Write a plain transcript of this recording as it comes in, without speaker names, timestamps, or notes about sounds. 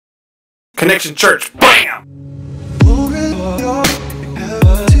Connection Church. Bam!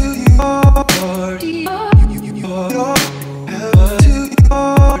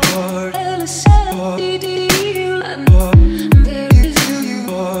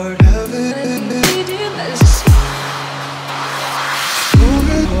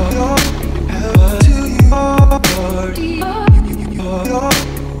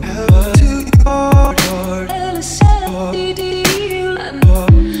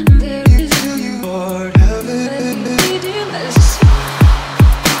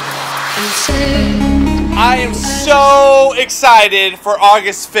 I am so excited for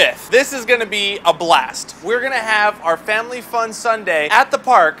August 5th. This is gonna be a blast. We're gonna have our Family Fun Sunday at the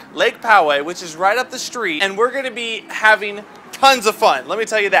park, Lake Poway, which is right up the street, and we're gonna be having tons of fun. Let me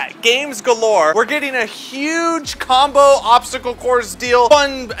tell you that. Games galore. We're getting a huge combo obstacle course deal.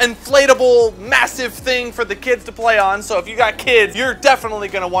 Fun, inflatable, massive thing for the kids to play on. So if you got kids, you're definitely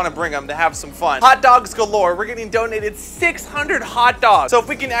gonna wanna bring them to have some fun. Hot dogs galore. We're getting donated 600 hot dogs. So if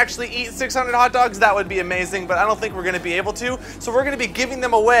we can actually eat 600 hot dogs, that would be amazing, but I don't think we're gonna be able to. So we're gonna be giving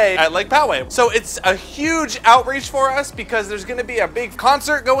them away at Lake Poway. So it's a huge outreach for us because there's gonna be a big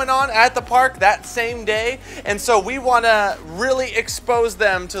concert going on at the park that same day. And so we wanna really expose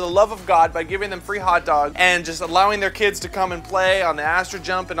them to the love of God by giving them free hot dogs and just allowing their kids to come and play on the Astro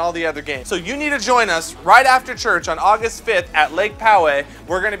Jump and all the other games. So you need to join us right after church on August 5th at Lake Poway.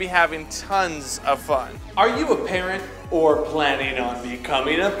 We're going to be having tons of fun. Are you a parent or planning on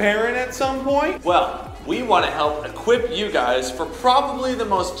becoming a parent at some point? Well, we want to help equip you guys for probably the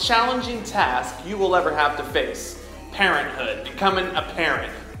most challenging task you will ever have to face: parenthood, becoming a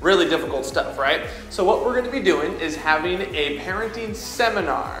parent. Really difficult stuff, right? So what we're gonna be doing is having a parenting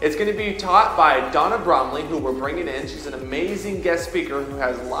seminar. It's gonna be taught by Donna Bromley, who we're bringing in. She's an amazing guest speaker who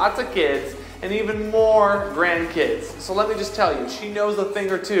has lots of kids and even more grandkids. So let me just tell you, she knows a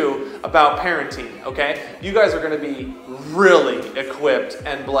thing or two about parenting, okay? You guys are gonna be really equipped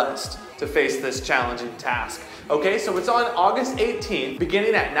and blessed to face this challenging task. Okay, so it's on August 18th,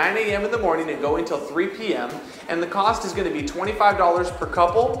 beginning at 9 a.m. in the morning and going till 3 p.m. And the cost is going to be $25 per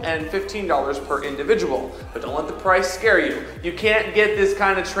couple and $15 per individual. But don't let the price scare you. You can't get this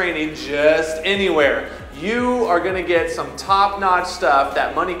kind of training just anywhere. You are going to get some top-notch stuff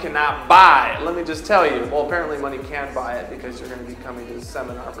that money cannot buy. Let me just tell you. Well, apparently money can buy it because you're going to be coming to the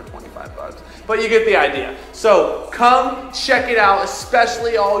seminar for 25 bucks. But you get the idea. So come check it out,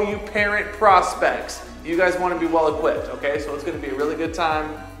 especially all you parent prospects. You guys want to be well equipped, okay? So it's going to be a really good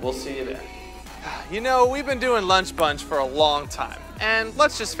time. We'll see you there. You know, we've been doing Lunch Bunch for a long time. And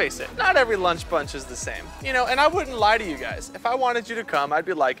let's just face it, not every lunch bunch is the same. You know, and I wouldn't lie to you guys. If I wanted you to come, I'd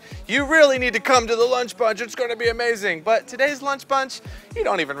be like, you really need to come to the lunch bunch. It's gonna be amazing. But today's lunch bunch, you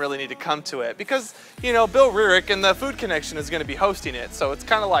don't even really need to come to it because, you know, Bill Rearick and the Food Connection is gonna be hosting it. So it's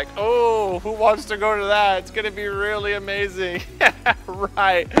kind of like, oh, who wants to go to that? It's gonna be really amazing.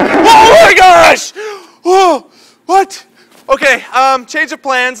 Right. Oh my gosh! Oh, what? Okay, change of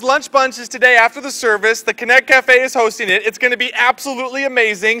plans. Lunch Bunch is today after the service. The Connect Cafe is hosting it. It's going to be absolutely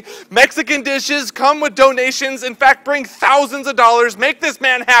amazing. Mexican dishes come with donations. In fact, bring thousands of dollars. Make this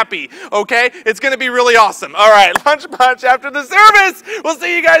man happy, okay? It's going to be really awesome. All right, Lunch Bunch after the service. We'll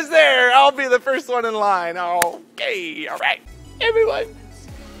see you guys there. I'll be the first one in line. Okay, all right. Everyone,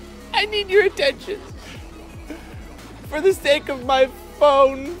 I need your attention. For the sake of my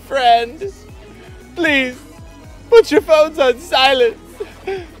phone friend, please. Put your phones on silence.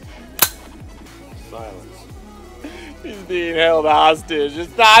 Silence. He's being held hostage.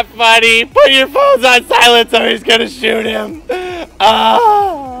 It's not funny. Put your phones on silence or he's gonna shoot him.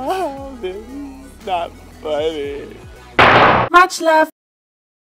 Oh, this is not funny. Much love.